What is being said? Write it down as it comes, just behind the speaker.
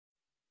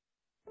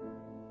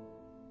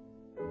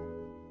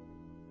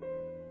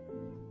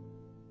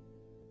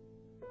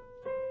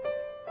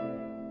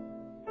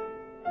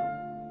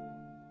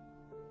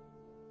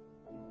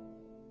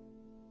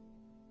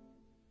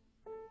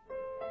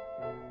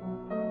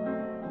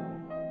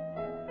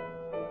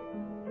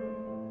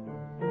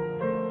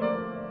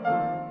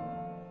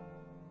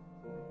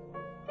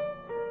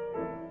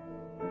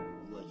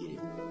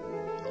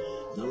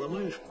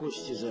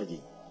кости за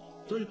день.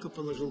 Только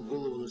положил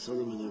голову на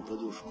соломенную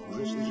подушку,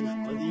 уже слышишь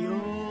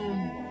подъем,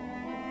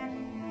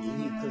 и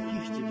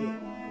никаких тебе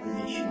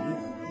ночных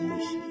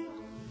мыслей.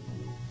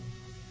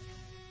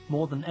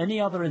 More than any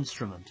other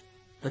instrument,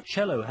 the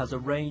cello has a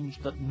range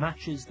that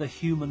matches the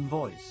human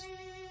voice.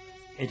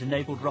 It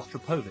enabled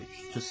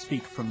Rostropovich to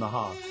speak from the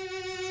heart.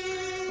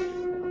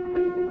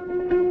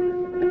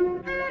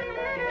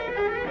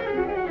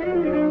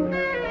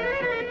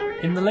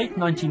 In the late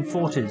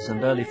 1940s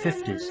and early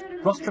 50s,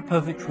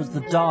 Rostropovich was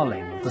the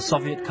darling of the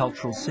Soviet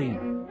cultural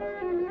scene.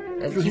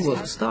 And he was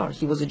a star,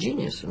 he was a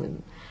genius, I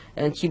mean,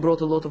 and he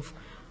brought a lot of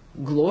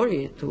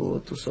glory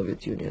to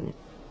Soviet Union.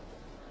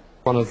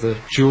 One of the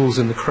jewels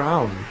in the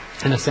crown.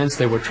 In a sense,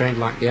 they were trained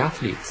like the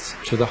athletes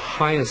to the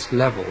highest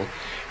level,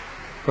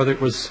 whether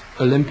it was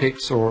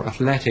Olympics or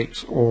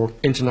athletics or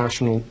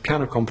international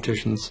piano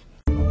competitions.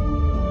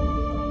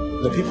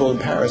 The people in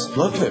Paris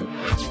loved him.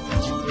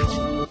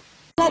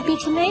 Like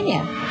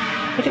Beatlemania,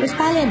 but it was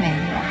ballet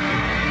mania.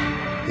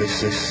 The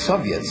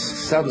Soviets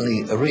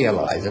suddenly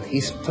realized that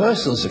his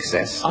personal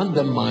success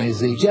undermines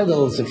the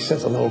general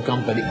success of the whole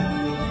company.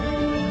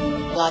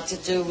 A lot to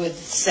do with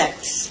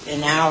sex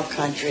in our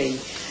country.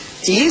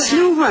 Есть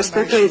ли у вас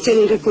такая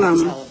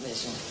телереклама?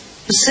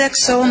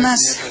 Секса у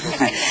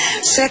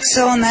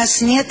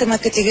нас нет, и мы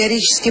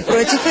категорически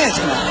против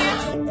этого.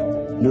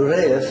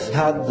 Nureyev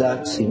had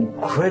that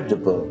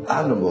incredible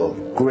animal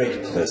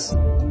greatness.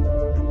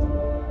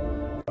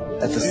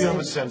 Do you have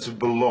a sense of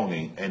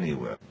belonging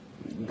anywhere?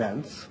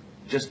 Dance.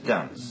 Just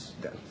dance.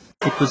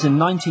 It was in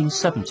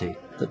 1970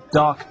 that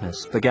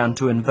darkness began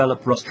to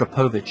envelop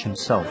Rostropovich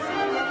himself.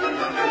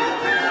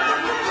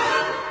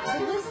 The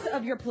list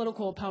of your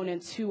political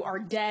opponents who are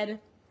dead,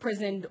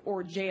 prisoned,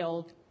 or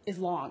jailed is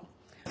long.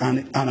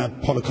 Anna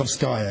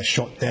Politkovskaya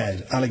shot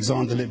dead,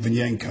 Alexander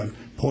Litvinenko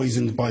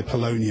poisoned by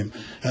polonium,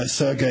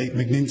 Sergei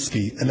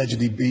Magnitsky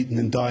allegedly beaten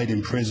and died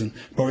in prison,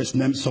 Boris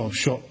Nemtsov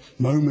shot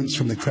moments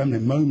from the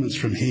Kremlin, moments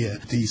from here,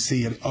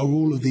 DC. Are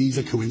all of these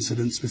a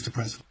coincidence, Mr.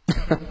 President?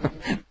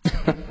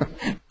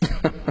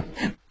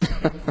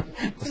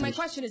 So my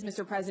question is,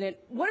 Mr. President,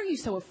 what are you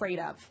so afraid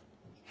of?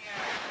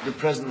 The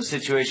present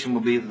situation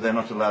will be that they're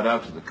not allowed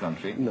out of the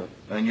country. No.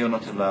 And you're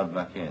not allowed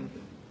back in.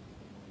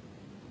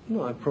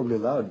 No, I'm probably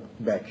allowed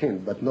back in,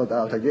 but not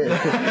out again.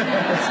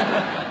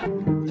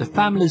 The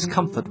family's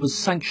comfort was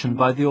sanctioned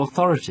by the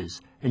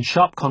authorities, in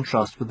sharp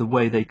contrast with the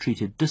way they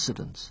treated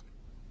dissidents.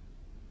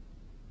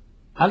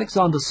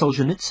 Alexander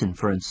Solzhenitsyn,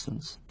 for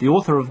instance, the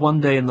author of One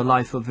Day in the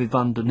Life of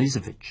Ivan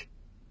Denisovich,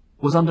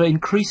 was under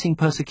increasing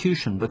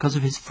persecution because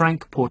of his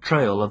frank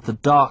portrayal of the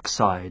dark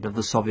side of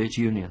the Soviet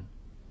Union.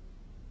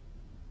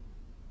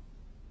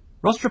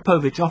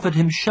 Rostropovich offered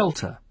him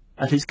shelter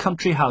at his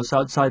country house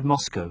outside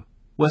Moscow,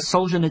 where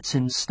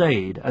Solzhenitsyn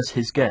stayed as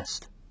his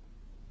guest.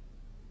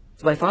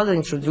 My father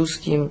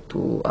introduced him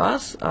to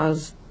us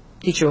as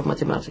teacher of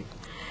mathematics.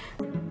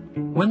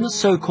 When the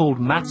so-called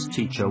maths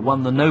teacher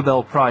won the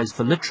Nobel Prize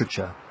for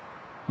Literature,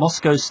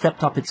 Moscow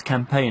stepped up its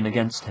campaign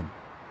against him.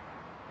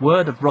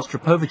 Word of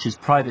Rostropovich's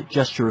private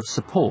gesture of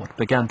support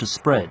began to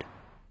spread.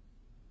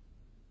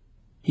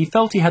 He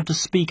felt he had to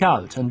speak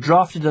out and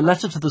drafted a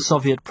letter to the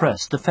Soviet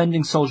press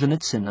defending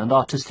Solzhenitsyn and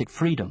artistic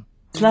freedom.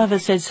 Slava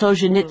said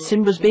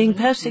Solzhenitsyn was being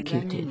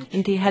persecuted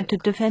and he had to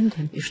defend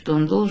him.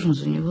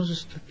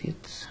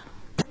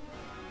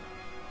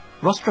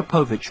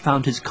 Rostropovich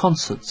found his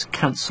concerts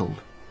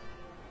cancelled.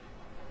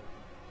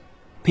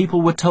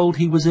 People were told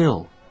he was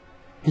ill.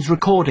 His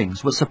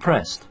recordings were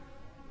suppressed.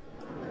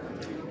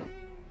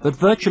 But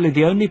virtually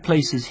the only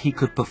places he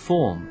could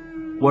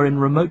perform were in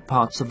remote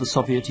parts of the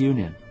Soviet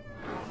Union.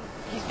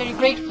 He's very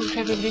grateful to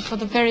everybody for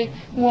the very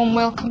warm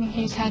welcome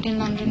he's had in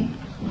London.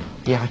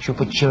 Я хочу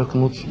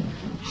подчеркнуть,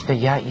 что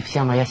я и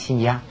вся моя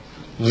семья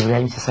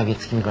являемся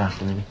советскими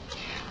гражданами.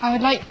 I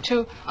would like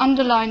to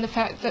underline the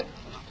fact that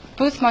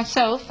both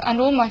myself and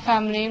all my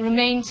family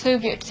remain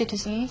Soviet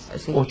citizens.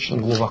 Очень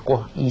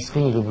глубоко и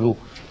искренне люблю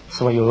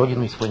свою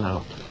родину и свой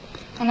народ.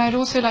 And I'd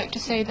also like to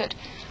say that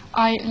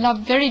I love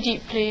very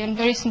deeply and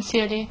very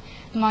sincerely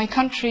my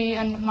country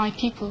and my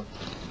people.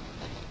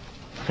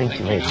 Thank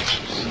you very much.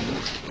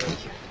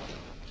 Thank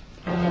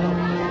you.